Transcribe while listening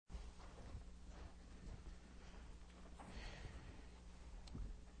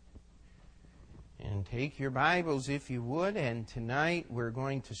Take your Bibles, if you would, and tonight we're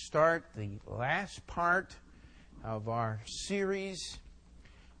going to start the last part of our series,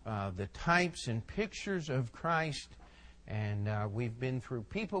 the types and pictures of Christ. And we've been through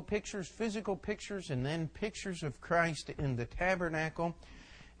people pictures, physical pictures, and then pictures of Christ in the tabernacle.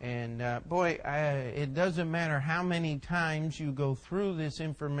 And it doesn't matter how many times you go through this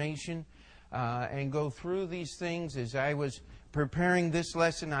information and go through these things. As I was preparing this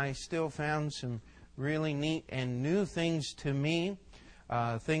lesson, I still found some really neat and new things to me,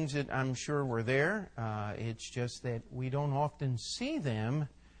 things that I'm sure were there. It's just that we don't often see them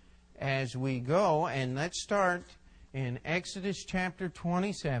as we go. And let's start in Exodus chapter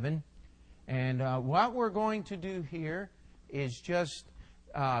 27. And what we're going to do here is just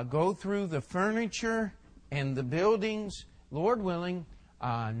go through the furniture and the buildings. Lord willing,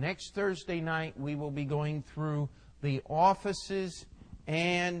 next Thursday night we will be going through the offices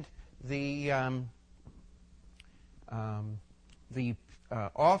and the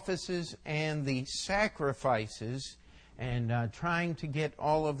offices and the sacrifices, and trying to get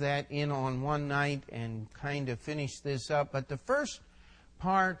all of that in on one night and kind of finish this up. But the first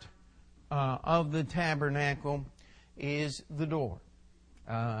part of the tabernacle is the door.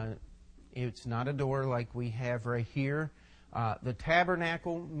 It's not a door like we have right here. The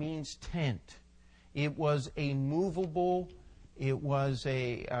tabernacle means tent. It was a movable. It was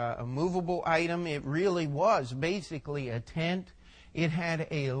a movable item. It really was basically a tent. It had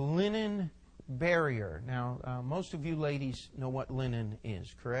a linen barrier. Now, most of you ladies know what linen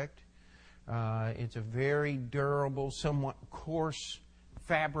is, correct? It's a very durable, somewhat coarse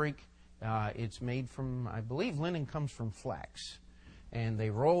fabric. It's made from, I believe linen comes from flax. And they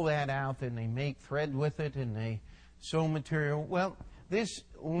roll that out and they make thread with it and they sew material. Well, this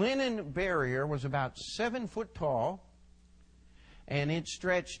linen barrier was about 7 foot tall, and it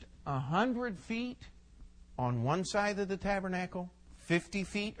stretched 100 feet on one side of the tabernacle, 50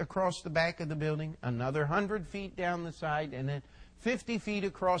 feet across the back of the building, another 100 feet down the side, and then 50 feet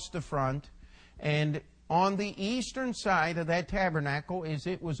across the front. And on the eastern side of that tabernacle, as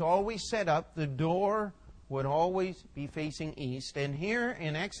it was always set up, the door would always be facing east. And here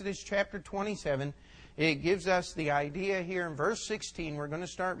in Exodus chapter 27, it gives us the idea here in verse 16. We're going to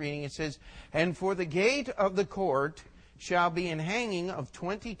start reading. It says, "And for the gate of the court shall be an hanging of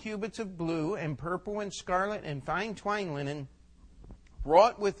 20 cubits of blue and purple and scarlet and fine twined linen,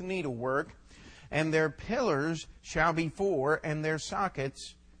 wrought with needlework, and their pillars shall be 4, and their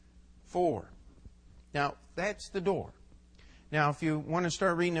sockets 4. Now, that's the door. Now, if you want to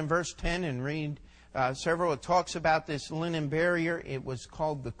start reading in verse 10 and read several, it talks about this linen barrier. It was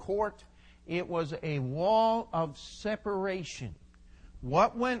called the court. It was a wall of separation.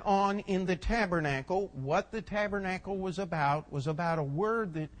 What went on in the tabernacle, what the tabernacle was about a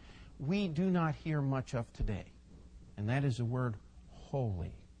word that we do not hear much of today. And that is the word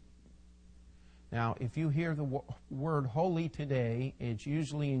holy. Now, if you hear the word holy today, it's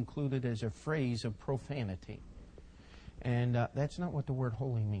usually included as a phrase of profanity. And that's not what the word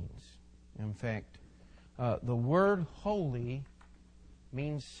holy means. In fact, the word holy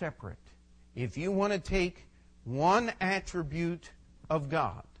means separate. If you want to take one attribute of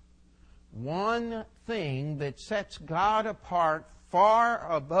God, one thing that sets God apart far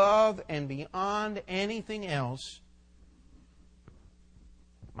above and beyond anything else,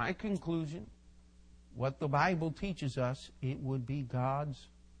 my conclusion, what the Bible teaches us, it would be God's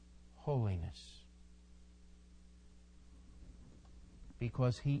holiness.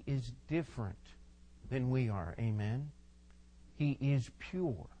 Because He is different than we are. Amen? He is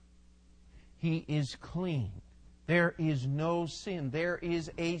pure. He is clean. There is no sin. There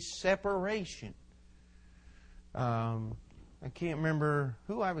is a separation. I can't remember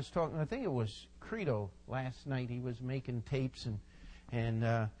who I was talking. I think it was Credo last night. He was making tapes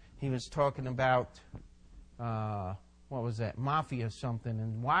and he was talking about what was that? Mafia something,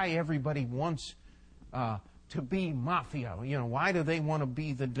 and why everybody wants to be mafia. You know, why do they want to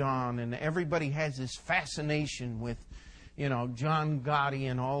be the Don? And everybody has this fascination with, you know, John Gotti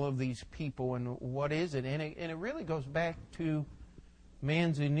and all of these people, and what is it? And it really goes back to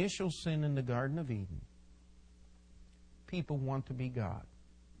man's initial sin in the Garden of Eden. People want to be God.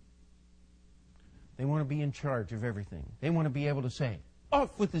 They want to be in charge of everything. They want to be able to say,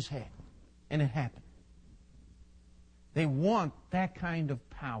 "Off with his head," and it happened. They want that kind of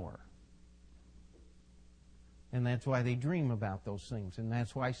power. And that's why they dream about those things, and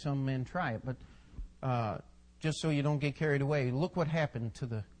that's why some men try it. But just so you don't get carried away, look what happened to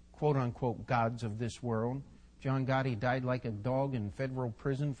the quote-unquote gods of this world. John Gotti died like a dog in federal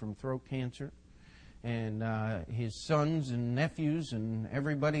prison from throat cancer. And his sons and nephews and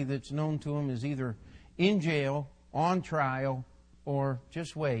everybody that's known to him is either in jail, on trial, or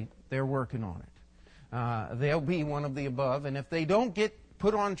just wait, they're working on it. They'll be one of the above, and if they don't get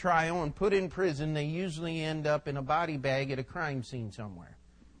put on trial and put in prison, they usually end up in a body bag at a crime scene somewhere.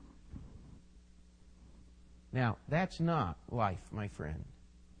 Now, that's not life, my friend.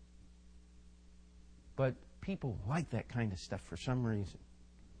 But people like that kind of stuff for some reason.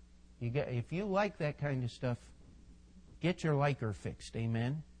 If you like that kind of stuff, get your liker fixed.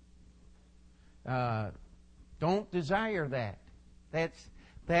 Amen? Don't desire that.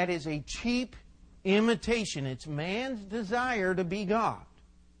 That is a cheap imitation. It's man's desire to be God.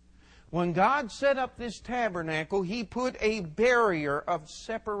 When God set up this tabernacle, He put a barrier of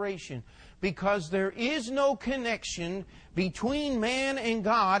separation because there is no connection between man and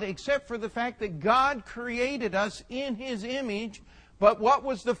God except for the fact that God created us in His image. But what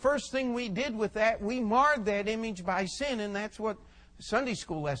was the first thing we did with that? We marred that image by sin, and that's what Sunday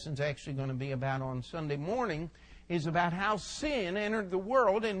school lesson's actually going to be about on Sunday morning, is about how sin entered the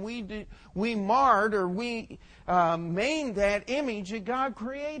world, and we marred or we maimed that image that God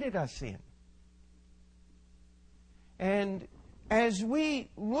created us in. And as we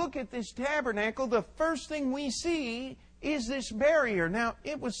look at this tabernacle, the first thing we see is this barrier. Now,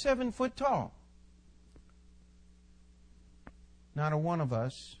 it was 7 foot tall. Not a one of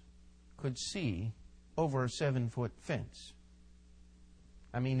us could see over a 7-foot fence.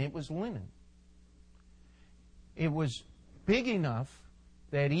 I mean, it was linen. It was big enough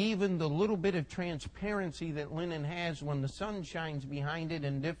that even the little bit of transparency that linen has when the sun shines behind it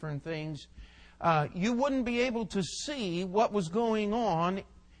and different things, you wouldn't be able to see what was going on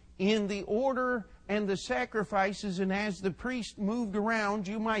in the order and the sacrifices. And as the priest moved around,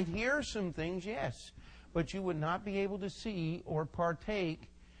 you might hear some things, yes, but you would not be able to see or partake.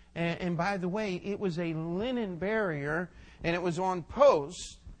 And by the way, it was a linen barrier, and it was on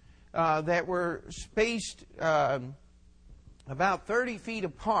posts that were spaced about 30 feet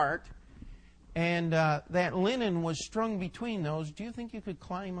apart, and that linen was strung between those. Do you think you could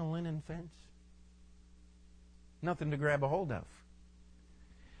climb a linen fence? Nothing to grab a hold of.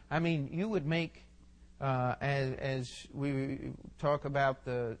 I mean, you would make, as we talk about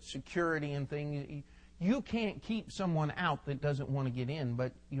the security and things, you can't keep someone out that doesn't want to get in,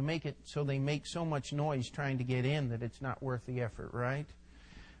 but you make it so they make so much noise trying to get in that it's not worth the effort, right?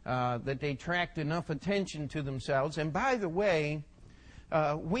 That they attract enough attention to themselves. And by the way,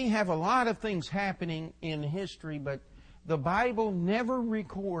 we have a lot of things happening in history, but the Bible never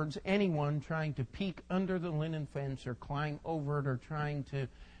records anyone trying to peek under the linen fence or climb over it or trying to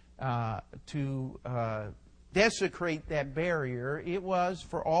desecrate that barrier. It was,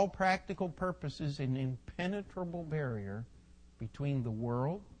 for all practical purposes, an impenetrable barrier between the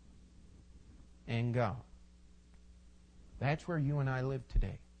world and God. That's where you and I live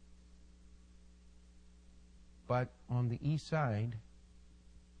today. But on the east side,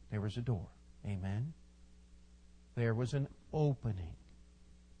 there was a door. Amen? There was an opening.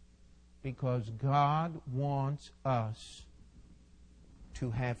 Because God wants us to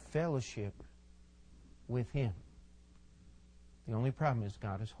have fellowship with Him. The only problem is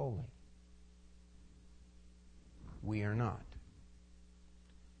God is holy. We are not.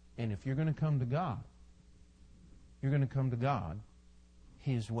 And if you're going to come to God, you're going to come to God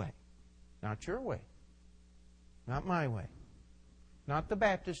His way. Not your way. Not my way. Not the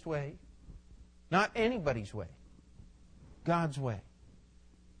Baptist way. Not anybody's way. God's way.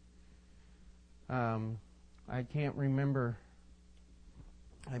 I can't remember.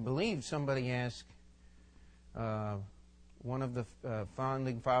 I believe somebody asked one of the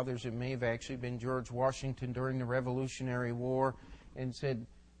founding fathers, it may have actually been George Washington during the Revolutionary War, and said,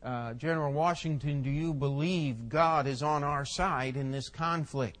 General Washington, do you believe God is on our side in this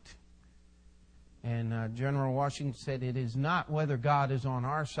conflict? And General Washington said, it is not whether God is on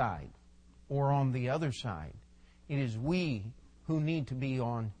our side or on the other side. It is we who need to be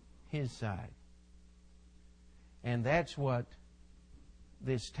on His side. And that's what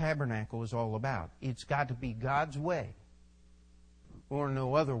this tabernacle is all about. It's got to be God's way or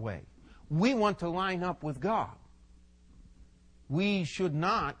no other way. We want to line up with God. We should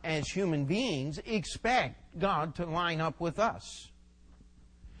not, as human beings, expect God to line up with us.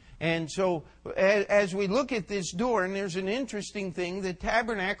 And so, as we look at this door, and there's an interesting thing, the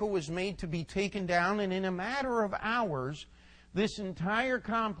tabernacle was made to be taken down, and in a matter of hours, this entire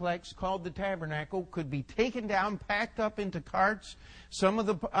complex called the tabernacle could be taken down, packed up into carts. Some of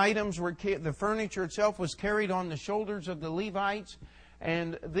the items were, the furniture itself was carried on the shoulders of the Levites,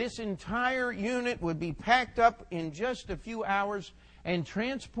 and this entire unit would be packed up in just a few hours and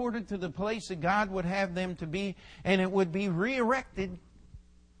transported to the place that God would have them to be, and it would be re-erected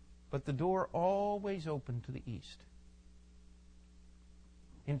but the door always opened to the east.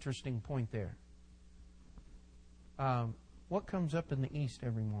 Interesting point there. What comes up in the east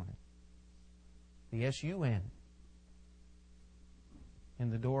every morning? The S-U-N.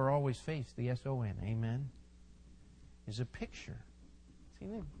 And the door always faced the S-O-N. Amen? Is a picture. See,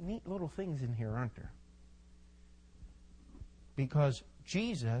 neat little things in here, aren't there? Because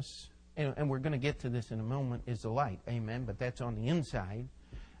Jesus, and we're going to get to this in a moment, is the light. Amen? But that's on the inside.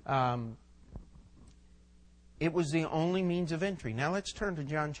 It was the only means of entry. Now let's turn to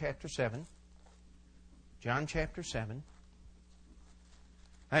John chapter 7. John chapter 7.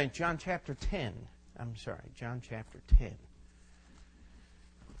 John chapter 10. I'm sorry, John chapter 10.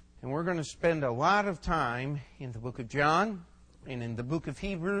 And we're going to spend a lot of time in the book of John, and in the book of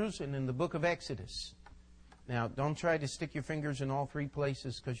Hebrews, and in the book of Exodus. Now, don't try to stick your fingers in all three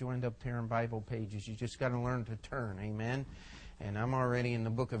places because you'll end up tearing Bible pages. You just got to learn to turn. Amen? And I'm already in the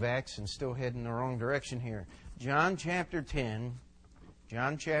book of Acts and still heading the wrong direction here. John chapter 10.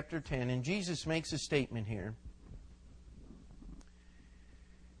 John chapter 10. And Jesus makes a statement here.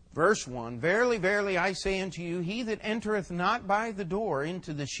 Verse 1, Verily, verily, I say unto you, he that entereth not by the door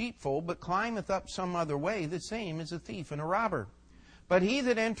into the sheepfold, but climbeth up some other way, the same is a thief and a robber. But he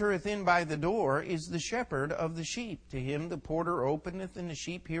that entereth in by the door is the shepherd of the sheep. To him the porter openeth, and the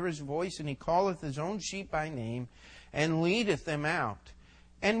sheep hear his voice, and he calleth his own sheep by name, and leadeth them out.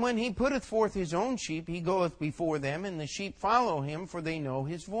 And when he putteth forth his own sheep, he goeth before them, and the sheep follow him, for they know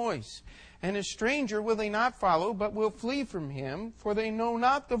his voice. And a stranger will they not follow, but will flee from him, for they know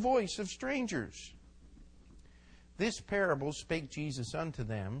not the voice of strangers. This parable spake Jesus unto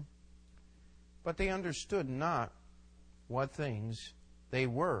them, but they understood not what things they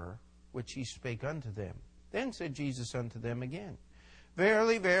were which he spake unto them. Then said Jesus unto them again,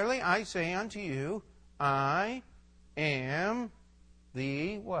 Verily, verily, I say unto you, I am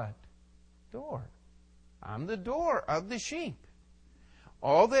the what? Door. I'm the door of the sheep.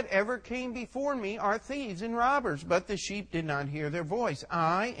 All that ever came before me are thieves and robbers, but the sheep did not hear their voice.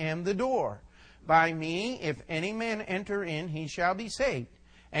 I am the door. By me, if any man enter in, he shall be saved,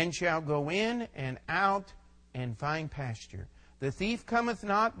 and shall go in and out and find pasture. The thief cometh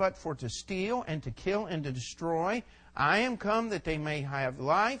not but for to steal and to kill and to destroy. I am come that they may have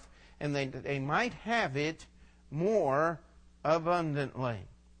life, and that they might have it more abundantly.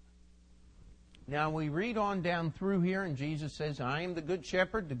 Now we read on down through here, and Jesus says, I am the good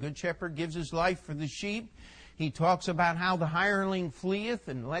shepherd. The good shepherd gives his life for the sheep. He talks about how the hireling fleeth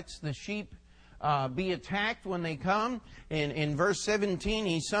and lets the sheep be attacked when they come. In verse 17,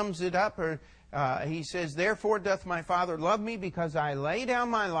 he sums it up. He says, Therefore doth my Father love me, because I lay down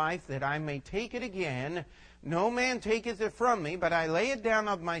my life, that I may take it again. No man taketh it from me, but I lay it down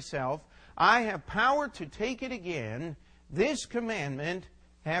of myself. I have power to take it again. This commandment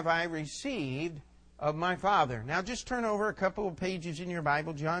have I received of my Father. Now just turn over a couple of pages in your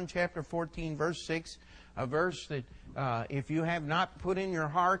Bible. John chapter 14, verse 6. A verse that if you have not put in your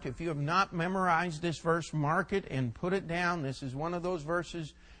heart, if you have not memorized this verse, mark it and put it down. This is one of those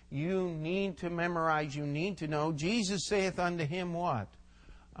verses you need to memorize, you need to know. Jesus saith unto him what?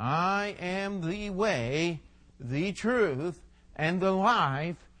 I am the way, the truth, and the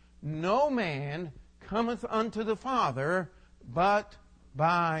life. No man cometh unto the Father but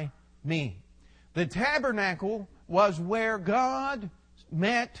by me. The tabernacle was where God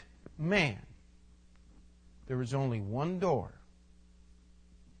met man. There was only one door.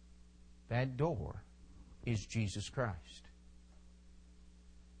 That door is Jesus Christ.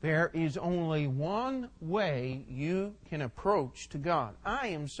 There is only one way you can approach to God. I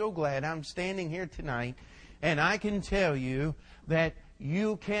am so glad I'm standing here tonight, and I can tell you that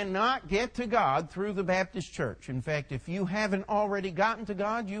you cannot get to God through the Baptist church. In fact, if you haven't already gotten to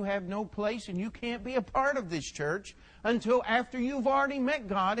God, you have no place, and you can't be a part of this church until after you've already met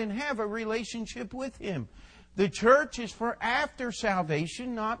God and have a relationship with Him. The church is for after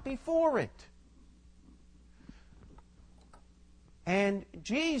salvation, not before it. And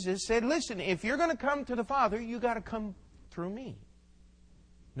Jesus said, listen, if you're going to come to the Father, you got to come through me.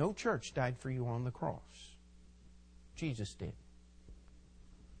 No church died for you on the cross. Jesus did.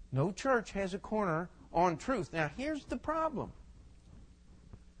 No church has a corner on truth. Now, here's the problem.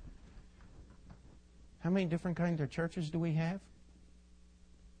 How many different kinds of churches do we have?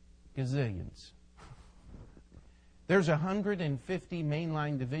 Gazillions. There's 150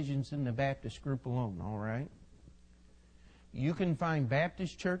 mainline divisions in the Baptist group alone, all right? You can find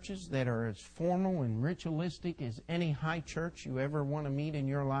Baptist churches that are as formal and ritualistic as any high church you ever want to meet in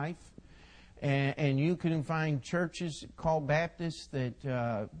your life. And you can find churches called Baptists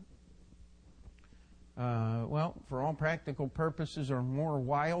that well, for all practical purposes, are more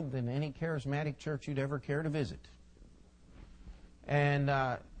wild than any charismatic church you'd ever care to visit.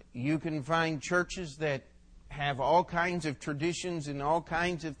 And you can find churches that have all kinds of traditions and all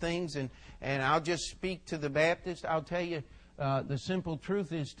kinds of things. And I'll just speak to the Baptist. I'll tell you, the simple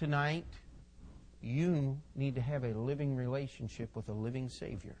truth is tonight, you need to have a living relationship with a living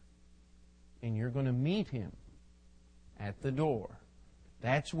Savior. And you're going to meet Him at the door.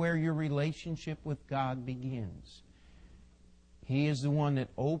 That's where your relationship with God begins. He is the one that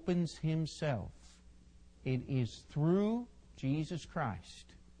opens Himself. It is through Jesus Christ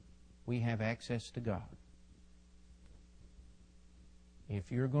we have access to God.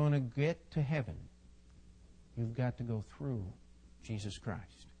 If you're going to get to heaven, you've got to go through Jesus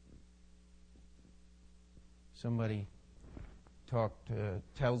Christ. Somebody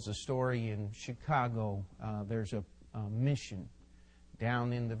tells a story in Chicago. There's a mission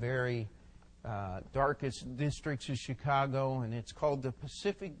down in the very darkest districts of Chicago, and it's called the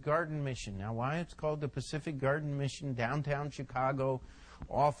Pacific Garden Mission. Now, why it's called the Pacific Garden Mission, downtown Chicago,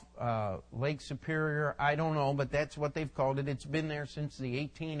 off Lake Superior, I don't know, but that's what they've called it. It's been there since the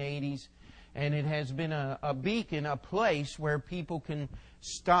 1880s, and it has been a beacon, a place where people can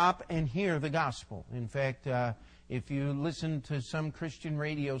stop and hear the gospel. In fact, if you listen to some Christian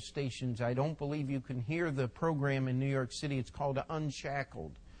radio stations, I don't believe you can hear the program in New York City. It's called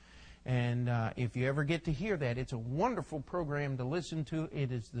Unshackled. And if you ever get to hear that, it's a wonderful program to listen to.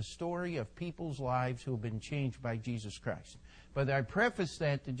 It is the story of people's lives who have been changed by Jesus Christ. But I preface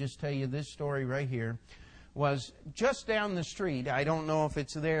that to just tell you this story right here was just down the street. I don't know if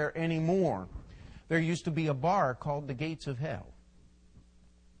it's there anymore. There used to be a bar called the Gates of Hell.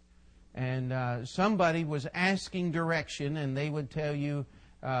 And somebody was asking direction, and they would tell you,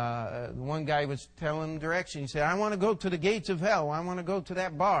 one guy was telling direction. He said, I want to go to the Gates of Hell. I want to go to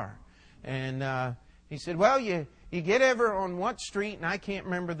that bar. And he said, well, you get over on what street? And I can't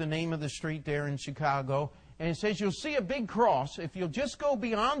remember the name of the street there in Chicago. And it says, you'll see a big cross. If you'll just go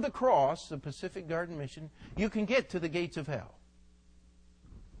beyond the cross, the Pacific Garden Mission, you can get to the Gates of Hell.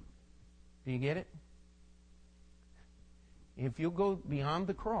 Do you get it? If you'll go beyond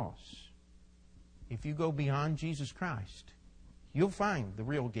the cross, if you go beyond Jesus Christ, you'll find the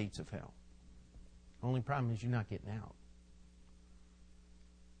real gates of hell. Only problem is you're not getting out.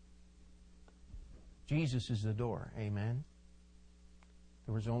 Jesus is the door. Amen.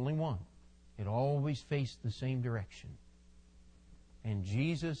 There was only one. It always faced the same direction. And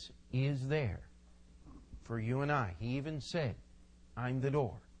Jesus is there for you and I. He even said, I'm the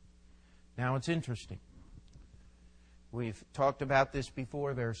door. Now it's interesting. We've talked about this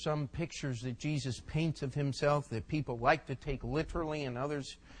before. There are some pictures that Jesus paints of Himself that people like to take literally and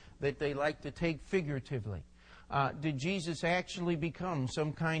others that they like to take figuratively. Did Jesus actually become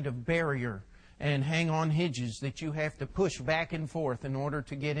some kind of barrier and hang on hinges that you have to push back and forth in order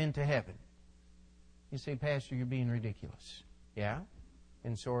to get into heaven? You say, Pastor, you're being ridiculous. Yeah?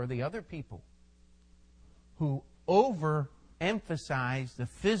 And so are the other people who overemphasize the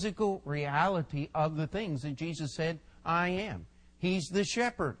physical reality of the things that Jesus said, I am. He's the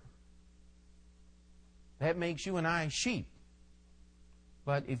shepherd. That makes you and I sheep.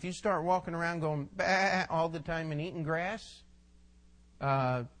 But if you start walking around going bah all the time and eating grass,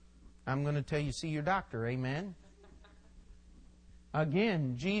 I'm going to tell you, see your doctor. Amen.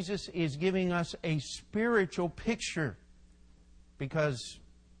 Again, Jesus is giving us a spiritual picture, because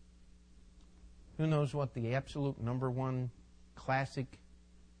who knows what the absolute number one classic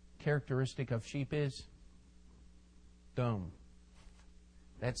characteristic of sheep is? Dumb.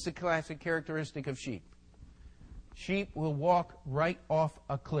 That's the classic characteristic of sheep. Sheep will walk right off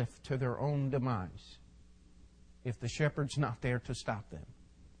a cliff to their own demise if the shepherd's not there to stop them.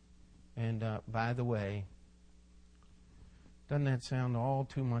 And by the way, doesn't that sound all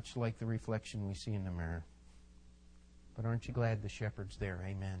too much like the reflection we see in the mirror? But aren't you glad the shepherd's there?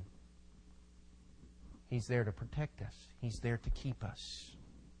 Amen. He's there to protect us. He's there to keep us.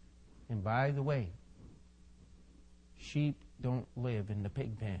 And by the way, sheep don't live in the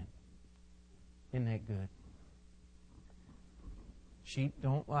pig pen. Isn't that good? Sheep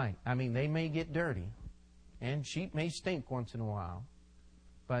don't like. They may get dirty, and sheep may stink once in a while,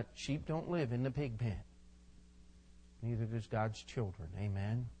 but sheep don't live in the pig pen. Neither does God's children.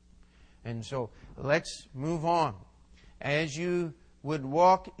 Amen? And so, let's move on. As you would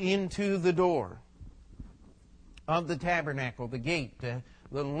walk into the door of the tabernacle, the gate, the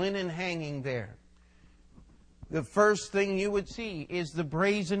linen hanging there, the first thing you would see is the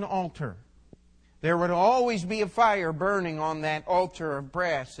brazen altar. There would always be a fire burning on that altar of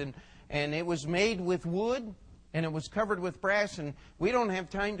brass, and it was made with wood, and it was covered with brass, and we don't have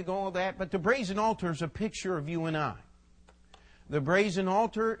time to go all that, but the brazen altar is a picture of you and I. The brazen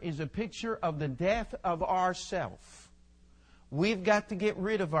altar is a picture of the death of ourself. We've got to get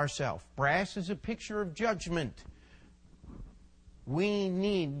rid of ourself. Brass is a picture of judgment. We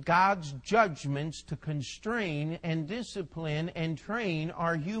need God's judgments to constrain and discipline and train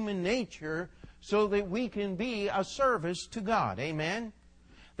our human nature so that we can be a service to God. Amen?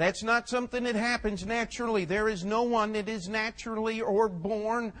 That's not something that happens naturally. There is no one that is naturally or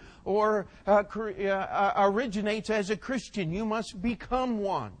born or originates as a Christian. You must become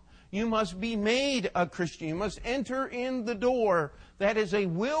one. You must be made a Christian. You must enter in the door. That is a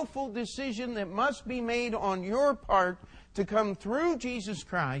willful decision that must be made on your part to come through Jesus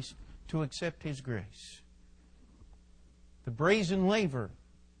Christ to accept His grace. The brazen laver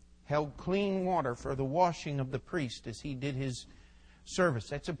held clean water for the washing of the priest as he did his service.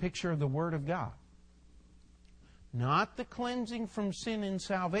 That's a picture of the Word of God. Not the cleansing from sin and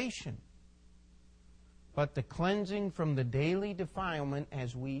salvation, but the cleansing from the daily defilement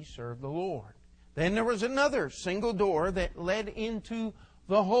as we serve the Lord. Then there was another single door that led into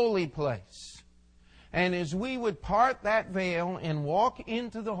the holy place. And as we would part that veil and walk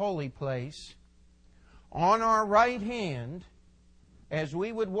into the holy place, on our right hand, as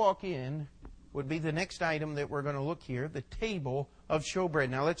we would walk in, would be the next item that we're going to look here, the table of showbread.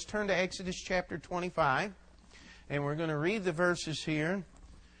 Now let's turn to Exodus chapter 25, and we're going to read the verses here.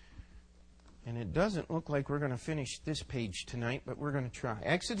 And it doesn't look like we're going to finish this page tonight, but we're going to try.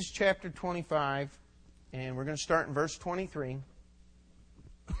 Exodus chapter 25, and we're going to start in verse 23.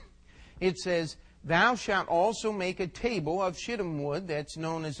 It says, "Thou shalt also make a table of shittim wood," that's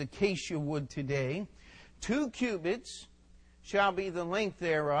known as acacia wood today. 2 cubits shall be the length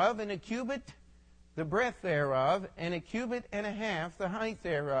thereof, and a cubit the breadth thereof, and a cubit and a half the height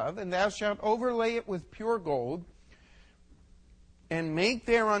thereof. And thou shalt overlay it with pure gold, and make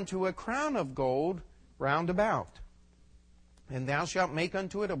thereunto a crown of gold round about. And thou shalt make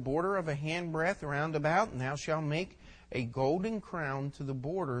unto it a border of a handbreadth round about, and thou shalt make a golden crown to the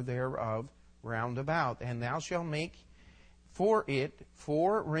border thereof round about. And thou shalt make for it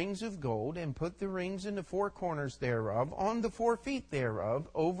 4 rings of gold, and put the rings in the 4 corners thereof, on the 4 feet thereof.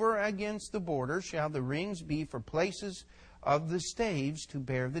 Over against the border shall the rings be for places of the staves to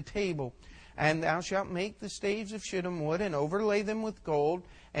bear the table. And thou shalt make the staves of shittim wood, and overlay them with gold,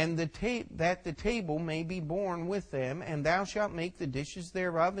 and that the table may be borne with them. And thou shalt make the dishes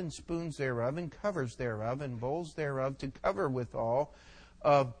thereof, and spoons thereof, and covers thereof, and bowls thereof to cover withal.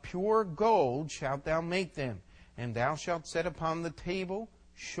 Of pure gold shalt thou make them. And thou shalt set upon the table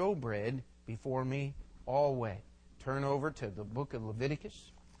showbread before me always. Turn over to the book of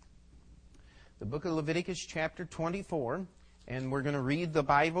Leviticus. The book of Leviticus chapter 24. And we're going to read the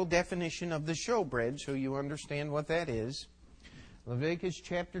Bible definition of the showbread so you understand what that is. Leviticus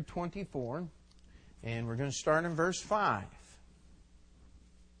chapter 24. And we're going to start in verse 5.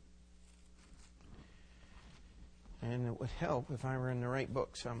 And it would help if I were in the right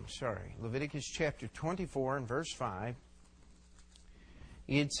books. I'm sorry. Leviticus chapter 24 and verse 5.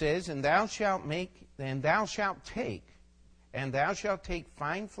 It says, And thou shalt take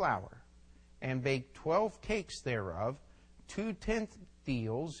fine flour, and bake 12 cakes thereof. 2/10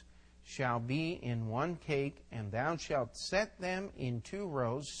 deals shall be in 1 cake, and thou shalt set them in 2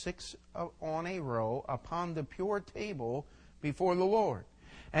 rows, 6 on a row, upon the pure table before the Lord.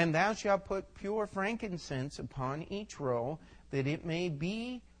 And thou shalt put pure frankincense upon each row, that it may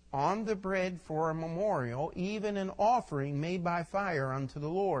be on the bread for a memorial, even an offering made by fire unto the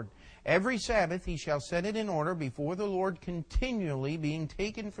Lord. Every Sabbath he shall set it in order before the Lord continually, being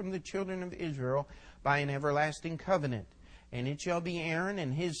taken from the children of Israel by an everlasting covenant. And it shall be Aaron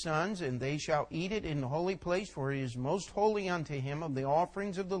and his sons, and they shall eat it in the holy place, for it is most holy unto him of the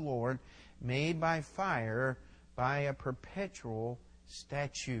offerings of the Lord, made by fire, by a perpetual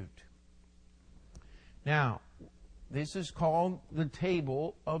statute. Now, this is called the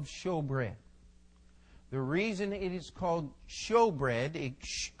table of showbread. The reason it is called showbread, it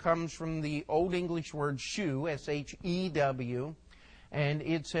comes from the Old English word shew, S-H-E-W, and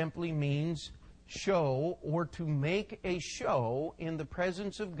it simply means show, or to make a show in the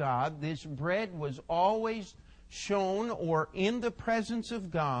presence of God. This bread was always shown or in the presence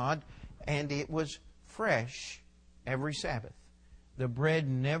of God, and it was fresh every Sabbath. The bread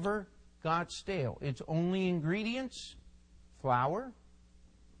never got stale. Its only ingredients, flour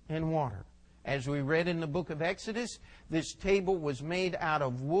and water. As we read in the book of Exodus, this table was made out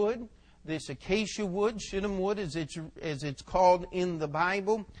of wood. This acacia wood, shittim wood as it's called in the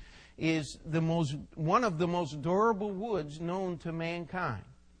Bible, is one of the most durable woods known to mankind.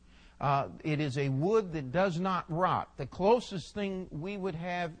 It is a wood that does not rot. The closest thing we would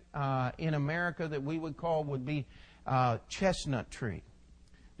have in America that we would call would be chestnut tree.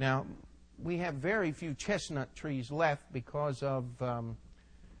 Now, we have very few chestnut trees left because of,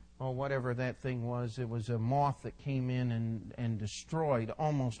 whatever that thing was. It was a moth that came in and destroyed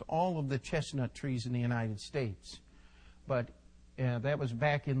almost all of the chestnut trees in the United States. But that was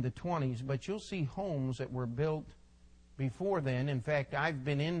back in the 20s. But you'll see homes that were built before then. In fact, I've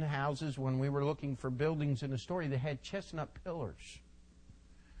been in houses when we were looking for buildings in Astoria that had chestnut pillars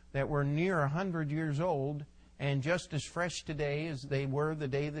that were near 100 years old and just as fresh today as they were the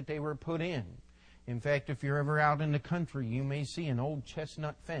day that they were put in. In fact, if you're ever out in the country, you may see an old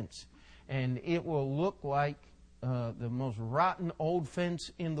chestnut fence, and it will look like the most rotten old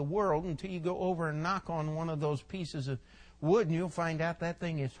fence in the world until you go over and knock on one of those pieces of wood, and you'll find out that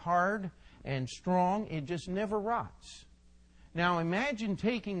thing is hard and strong. It just never rots. Now imagine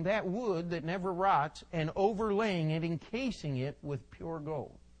taking that wood that never rots and overlaying it, encasing it with pure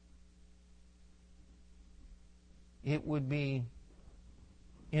gold. It would be,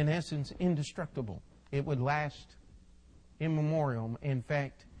 in essence, indestructible. It would last immemorial. In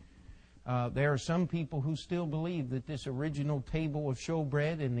fact, there are some people who still believe that this original table of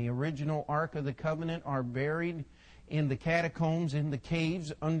showbread and the original Ark of the Covenant are buried in the catacombs, in the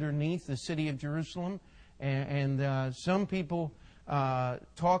caves underneath the city of Jerusalem. And some people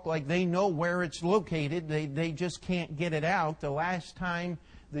talk like they know where it's located. They just can't get it out. The last time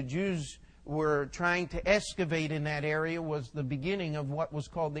the Jews were trying to excavate in that area was the beginning of what was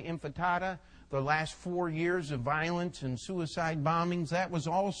called the Intifada. The last 4 years of violence and suicide bombings, that was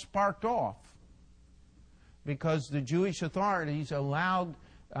all sparked off because the Jewish authorities allowed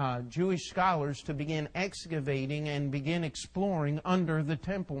Jewish scholars to begin excavating and begin exploring under the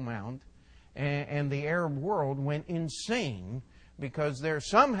Temple Mount. And the Arab world went insane because they're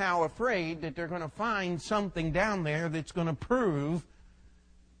somehow afraid that they're going to find something down there that's going to prove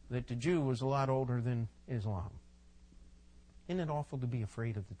that the Jew was a lot older than Islam. Isn't it awful to be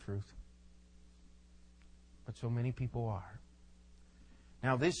afraid of the truth? But so many people are.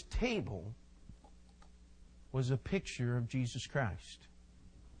 Now, this table was a picture of Jesus Christ.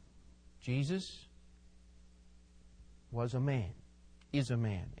 Jesus was a man, is a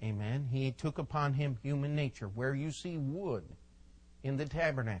man, amen? He took upon him human nature. Where you see wood in the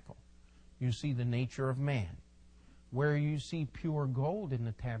tabernacle, you see the nature of man. Where you see pure gold in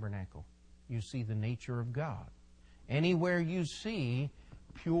the tabernacle, you see the nature of God. Anywhere you see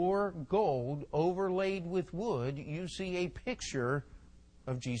pure gold overlaid with wood, you see a picture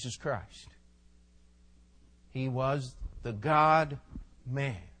of Jesus Christ. He was the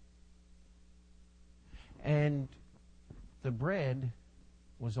God-man. And the bread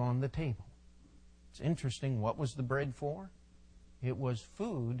was on the table. It's interesting. What was the bread for? It was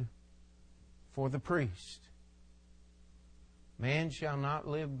food for the priest. Man shall not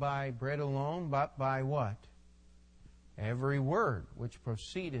live by bread alone, but by what? Every word which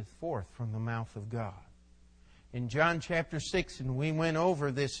proceedeth forth from the mouth of God. In John chapter 6, and we went over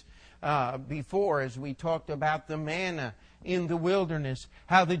this before as we talked about the manna in the wilderness,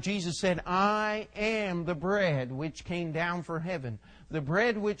 how that Jesus said, I am the bread which came down from heaven. The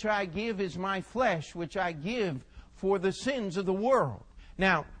bread which I give is my flesh, which I give for the sins of the world.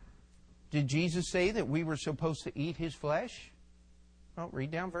 Now, did Jesus say that we were supposed to eat His flesh? Well,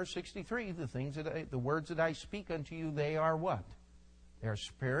 read down verse 63. The words that I speak unto you, they are what? They are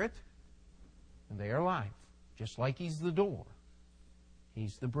spirit and they are life. Just like He's the door.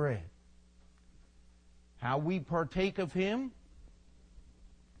 He's the bread. How we partake of Him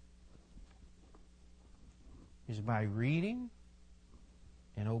is by reading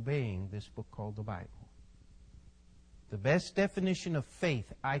and obeying this book called the Bible. The best definition of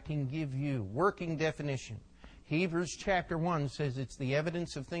faith I can give you, working definition, Hebrews chapter 1 says it's the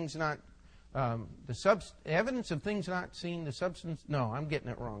evidence of things not, evidence of things not seen, the substance, no, I'm getting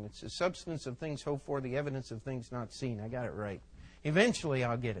it wrong. It's the substance of things hoped for, the evidence of things not seen. I got it right. Eventually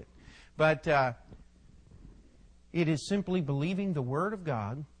I'll get it. But it is simply believing the Word of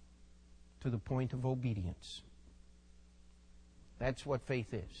God to the point of obedience. That's what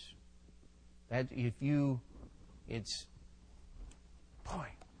faith is. That boy,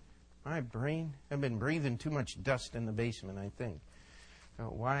 my brain, I've been breathing too much dust in the basement, I think.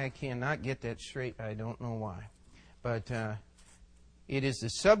 Why I cannot get that straight, I don't know why. But it is the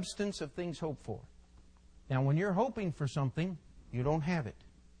substance of things hoped for. Now, when you're hoping for something, you don't have it.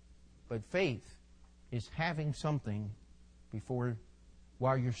 But faith is having something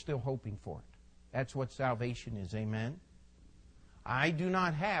while you're still hoping for it. That's what salvation is, amen? I do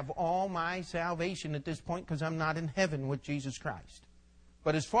not have all my salvation at this point because I'm not in heaven with Jesus Christ.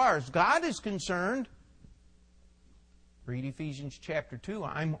 But as far as God is concerned, read Ephesians chapter 2,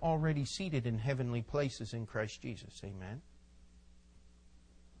 I'm already seated in heavenly places in Christ Jesus. Amen.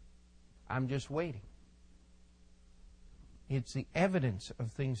 I'm just waiting. It's the evidence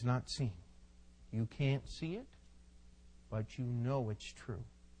of things not seen. You can't see it, but you know it's true.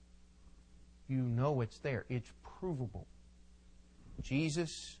 You know it's there. It's provable.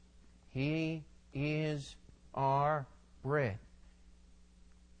 Jesus, He is our bread.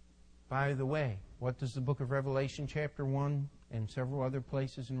 By the way, what does the book of Revelation chapter 1 and several other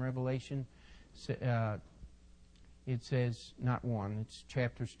places in Revelation, it says, not 1, it's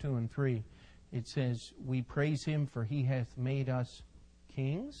chapters 2 and 3. It says, we praise Him for He hath made us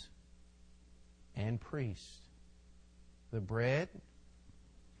kings and priests. The bread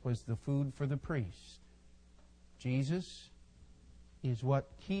was the food for the priest. Jesus is what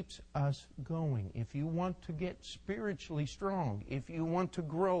keeps us going. If you want to get spiritually strong, if you want to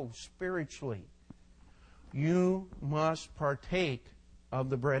grow spiritually, you must partake of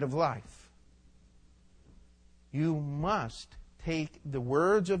the bread of life. You must take the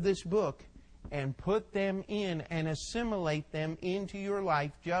words of this book and put them in and assimilate them into your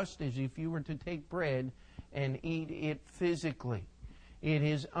life, just as if you were to take bread and eat it physically. It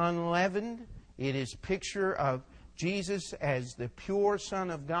is unleavened. It is picture of Jesus as the pure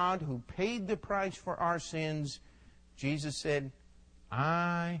Son of God who paid the price for our sins. Jesus said,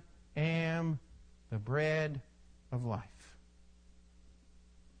 I am the bread of life.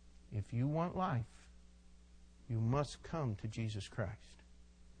 If you want life, you must come to Jesus Christ.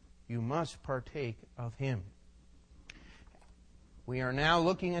 You must partake of Him. We are now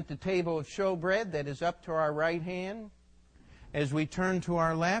looking at the table of showbread that is up to our right hand. As we turn to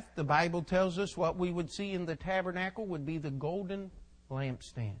our left, the Bible tells us what we would see in the tabernacle would be the golden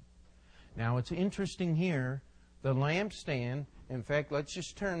lampstand. Now, it's interesting here, the lampstand, in fact, let's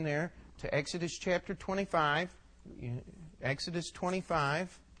just turn there to Exodus chapter 25. Exodus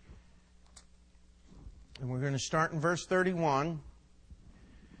 25. And we're going to start in verse 31.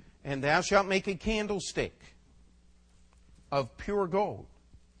 And thou shalt make a candlestick of pure gold.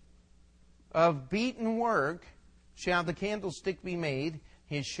 Of beaten work shall the candlestick be made,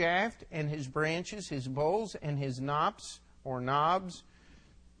 his shaft and his branches, his bowls and his knops or knobs,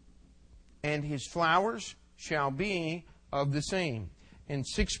 and his flowers shall be of the same. And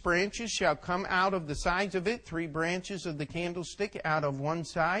 6 branches shall come out of the sides of it, 3 branches of the candlestick out of one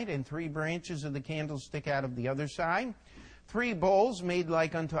side, and 3 branches of the candlestick out of the other side. 3 bowls made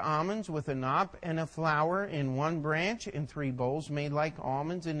like unto almonds, with a knop and a flower in one branch, and 3 bowls made like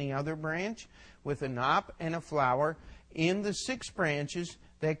almonds in the other branch, with a knop and a flower in the 6 branches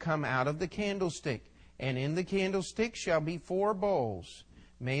that come out of the candlestick. And in the candlestick shall be 4 bowls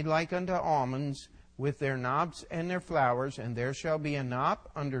made like unto almonds, with their knops and their flowers, and there shall be a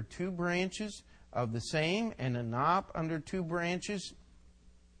knop under 2 branches of the same, and a knop under 2 branches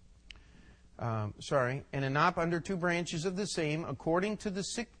and a knop under 2 branches of the same, according to the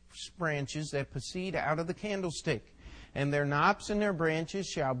 6 branches that proceed out of the candlestick. And their knops and their branches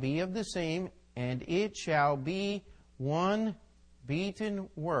shall be of the same, and it shall be one beaten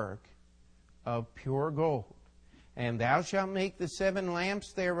work of pure gold. And thou shalt make the 7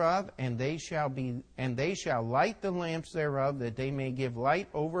 lamps thereof, and they shall light the lamps thereof, that they may give light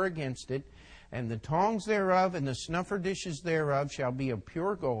over against it. And the tongs thereof and the snuffer dishes thereof shall be of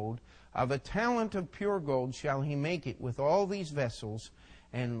pure gold. Of a talent of pure gold shall he make it with all these vessels.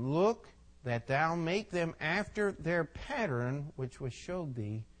 And look that thou make them after their pattern, which was showed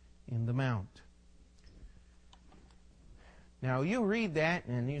thee in the mount. Now you read that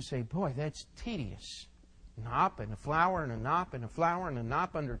and you say, boy, that's tedious. Knop and a flower and a knop and a flower and a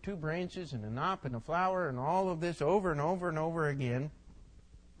knop under 2 branches and a knop and a flower and all of this over and over and over again.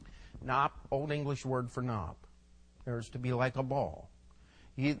 Knop, Old English word for knob. There's to be like a ball.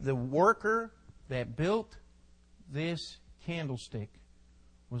 The worker that built this candlestick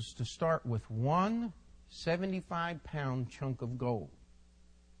was to start with one 75-pound chunk of gold.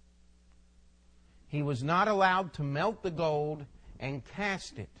 He was not allowed to melt the gold and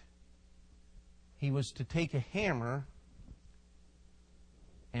cast it. He was to take a hammer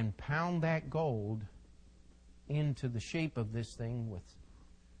and pound that gold into the shape of this thing with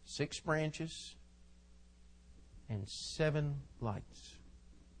 6 branches and 7 lights.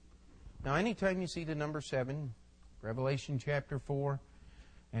 Now, anytime you see the number 7, Revelation chapter 4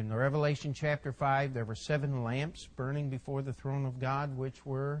 and Revelation chapter 5, there were 7 lamps burning before the throne of God, which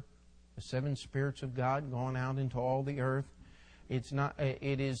were the 7 spirits of God going out into all the earth.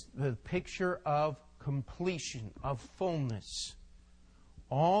 It is the picture of completion, of fullness.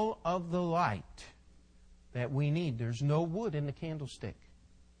 All of the light that we need. There's no wood in the candlestick.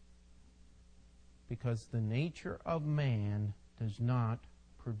 Because the nature of man does not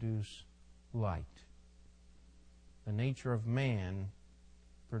produce light. The nature of man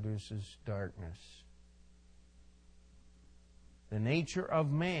produces darkness. The nature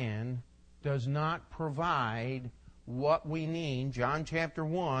of man does not provide what we need. John chapter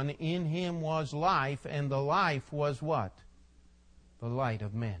 1, in Him was life, and the life was what? The light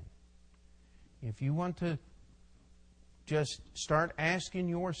of men. If you want to just start asking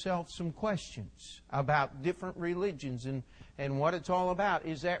yourself some questions about different religions and what it's all about,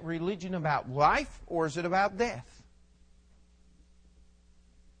 is that religion about life or is it about death?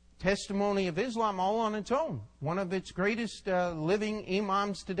 Testimony of Islam all on its own. One of its greatest living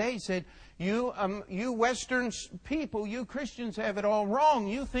imams today said, you Western people, you Christians have it all wrong.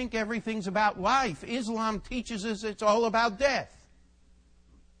 You think everything's about life. Islam teaches us it's all about death.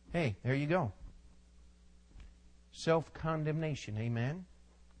 Hey, there you go. Self-condemnation, amen?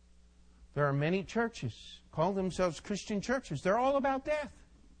 There are many churches, call themselves Christian churches. They're all about death.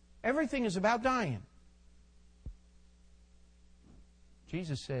 Everything is about dying.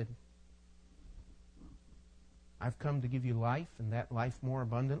 Jesus said, I've come to give you life, and that life more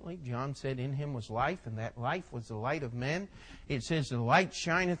abundantly. John said, in Him was life, and that life was the light of men. It says, the light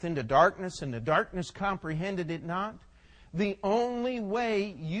shineth into darkness, and the darkness comprehended it not. The only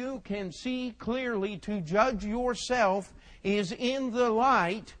way you can see clearly to judge yourself is in the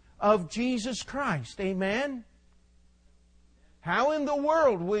light of Jesus Christ. Amen? How in the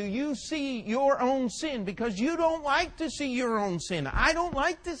world will you see your own sin? Because you don't like to see your own sin. I don't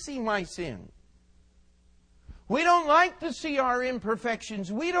like to see my sin. We don't like to see our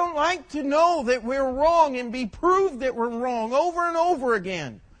imperfections. We don't like to know that we're wrong and be proved that we're wrong over and over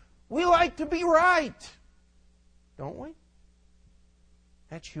again. We like to be right. Don't we?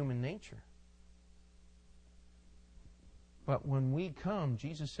 That's human nature. But when we come,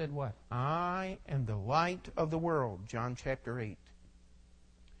 Jesus said what? I am the light of the world. John chapter 8.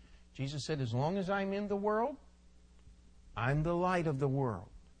 Jesus said, as long as I'm in the world, I'm the light of the world.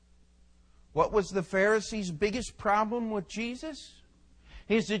 What was the Pharisees' biggest problem with Jesus?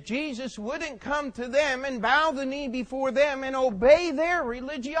 Is that Jesus wouldn't come to them and bow the knee before them and obey their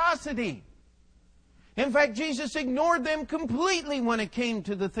religiosity. In fact, Jesus ignored them completely when it came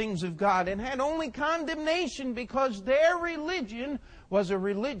to the things of God and had only condemnation because their religion was a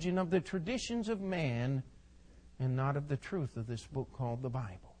religion of the traditions of man and not of the truth of this book called the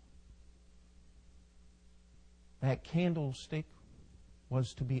Bible. That candlestick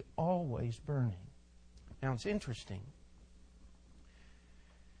was to be always burning. Now it's interesting.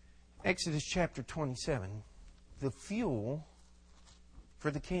 Exodus chapter 27, the fuel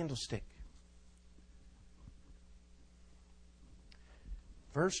for the candlestick.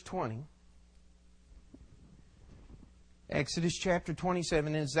 Verse 20, Exodus chapter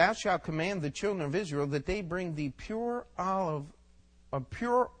 27, as thou shalt command the children of Israel that they bring thee pure oil.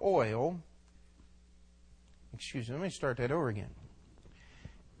 Excuse me, let me start that over again.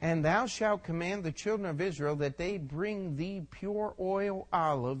 And thou shalt command the children of Israel that they bring thee pure oil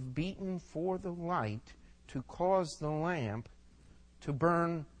olive beaten for the light to cause the lamp to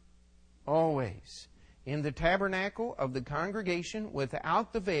burn always. In the tabernacle of the congregation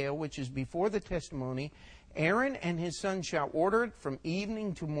without the veil, which is before the testimony, Aaron and his sons shall order it from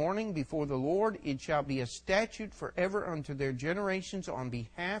evening to morning before the Lord. It shall be a statute forever unto their generations on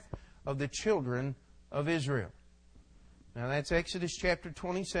behalf of the children of Israel. Now that's Exodus chapter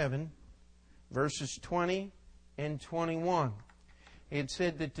 27, verses 20 and 21. It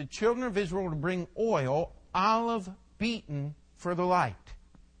said that the children of Israel would bring oil, olive beaten for the light.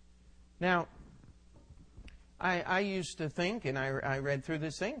 Now, I used to think, and I read through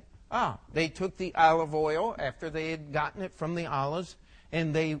this thing, they took the olive oil after they had gotten it from the olives,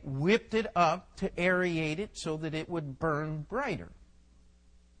 and they whipped it up to aerate it so that it would burn brighter.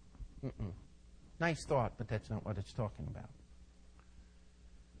 Nice thought, but that's not what it's talking about.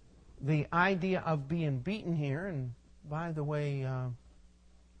 The idea of being beaten here, and by the way,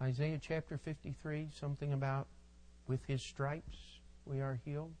 Isaiah chapter 53, something about with His stripes we are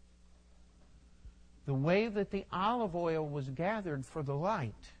healed. The way that the olive oil was gathered for the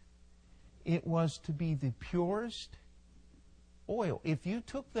light, it was to be the purest oil. If you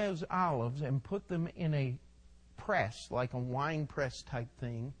took those olives and put them in a press, like a wine press type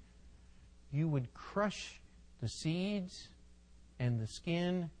thing, you would crush the seeds and the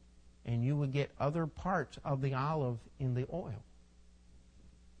skin, and you would get other parts of the olive in the oil.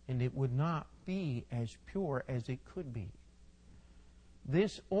 And it would not be as pure as it could be.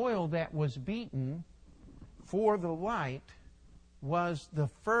 This oil that was beaten for the light was the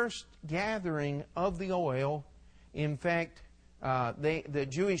first gathering of the oil. In fact, the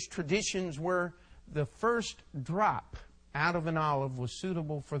Jewish traditions were the first drop out of an olive was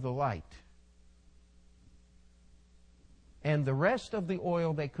suitable for the light. And the rest of the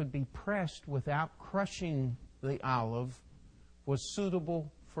oil that could be pressed without crushing the olive was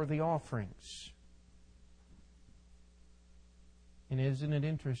suitable for the offerings. And isn't it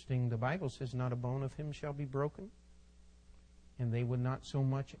interesting? The Bible says, not a bone of him shall be broken. And they would not so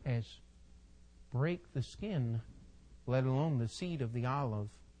much as break the skin, let alone the seed of the olive,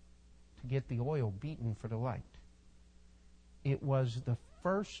 to get the oil beaten for the light. It was the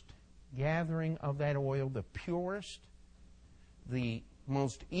first gathering of that oil, the purest, the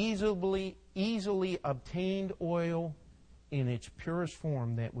most easily obtained oil in its purest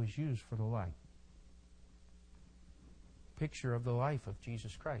form that was used for the light. Picture of the life of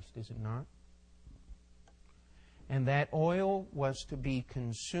Jesus Christ, is it not? And that oil was to be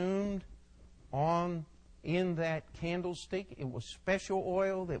consumed in that candlestick. It was special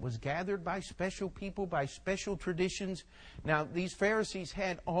oil that was gathered by special people, by special traditions. Now, these Pharisees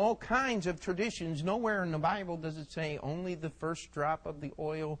had all kinds of traditions. Nowhere in the Bible does it say only the first drop of the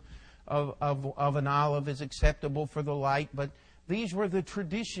oil of an olive is acceptable for the light, but these were the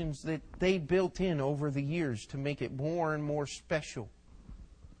traditions that they built in over the years to make it more and more special.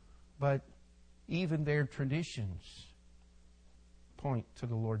 But even their traditions point to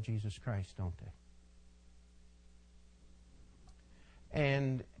the Lord Jesus Christ, don't they?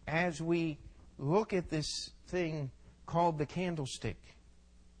 And as we look at this thing called the candlestick,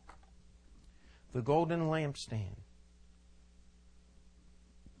 the golden lampstand,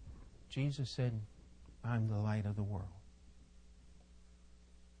 Jesus said, I'm the light of the world.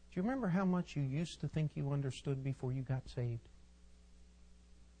 Do you remember how much you used to think you understood before you got saved?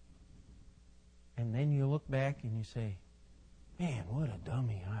 And then you look back and you say, man, what a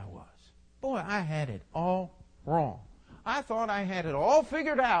dummy I was. Boy, I had it all wrong. I thought I had it all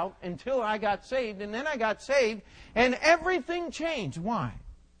figured out until I got saved, and then I got saved, and everything changed. Why?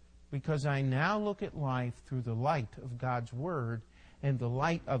 Because I now look at life through the light of God's Word and the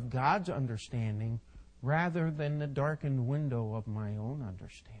light of God's understanding rather than the darkened window of my own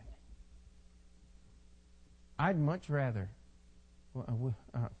understanding. I'd much rather...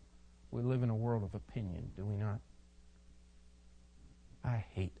 we live in a world of opinion, do we not? I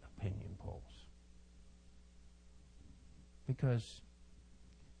hate opinion polls. Because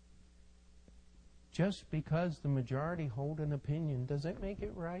just because the majority hold an opinion, does that make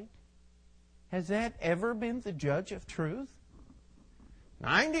it right? Has that ever been the judge of truth?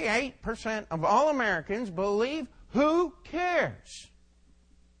 98% of all Americans believe, who cares?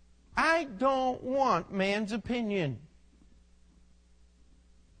 I don't want man's opinion.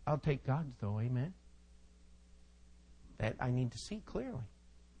 I'll take God's though, amen? That I need to see clearly.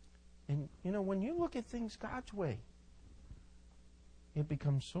 And, when you look at things God's way, it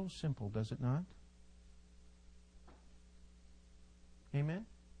becomes so simple, does it not? Amen?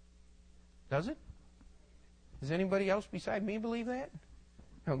 Does it? Does anybody else beside me believe that?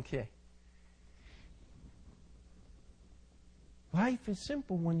 Okay. Life is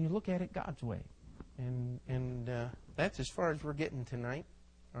simple when you look at it God's way. And that's as far as we're getting tonight.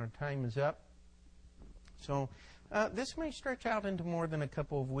 Our time is up. So this may stretch out into more than a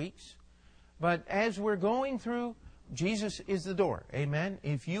couple of weeks. But as we're going through, Jesus is the door. Amen?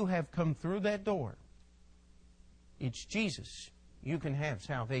 If you have come through that door, it's Jesus. You can have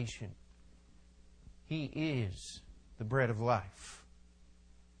salvation. He is the bread of life.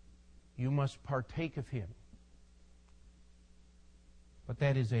 You must partake of Him. But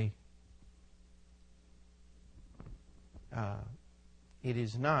that is it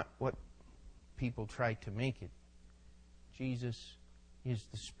is not what people try to make it. Jesus is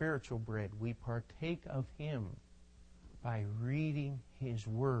the spiritual bread. We partake of Him by reading His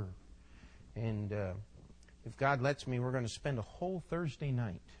Word. And if God lets me, we're going to spend a whole Thursday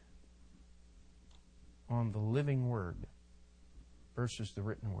night on the living Word versus the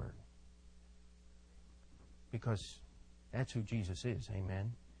written Word. Because that's who Jesus is,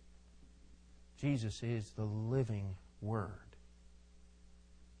 amen? Jesus is the living Word.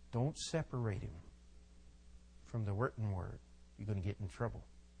 Don't separate Him from the written Word. You're going to get in trouble.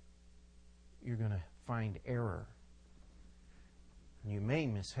 You're going to find error. And you may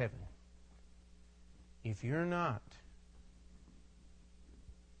miss heaven. If you're not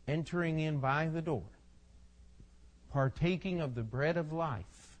entering in by the door, partaking of the bread of life,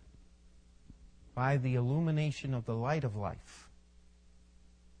 by the illumination of the light of life,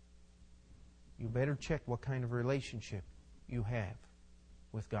 you better check what kind of relationship you have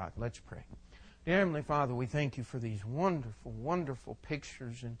with God. Let's pray. Dear Heavenly Father, we thank You for these wonderful, wonderful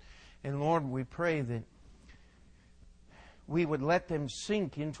pictures. And Lord, we pray that we would let them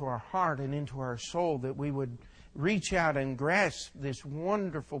sink into our heart and into our soul, that we would reach out and grasp this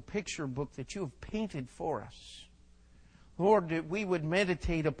wonderful picture book that you have painted for us. Lord, that we would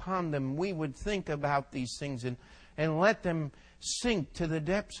meditate upon them, we would think about these things and let them sink to the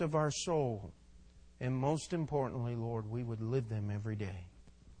depths of our soul. And most importantly, Lord, we would live them every day.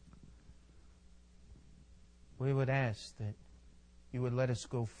 We would ask that you would let us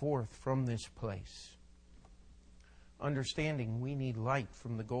go forth from this place, understanding we need light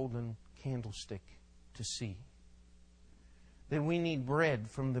from the golden candlestick to see. That we need bread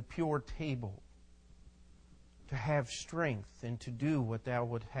from the pure table to have strength and to do what Thou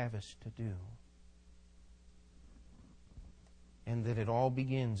would have us to do. And that it all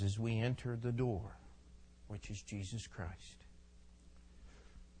begins as we enter the door, which is Jesus Christ.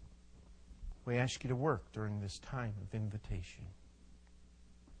 We ask you to work during this time of invitation.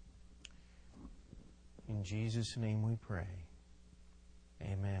 In Jesus' name we pray.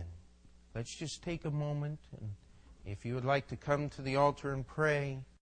 Amen. Let's just take a moment, and if you would like to come to the altar and pray,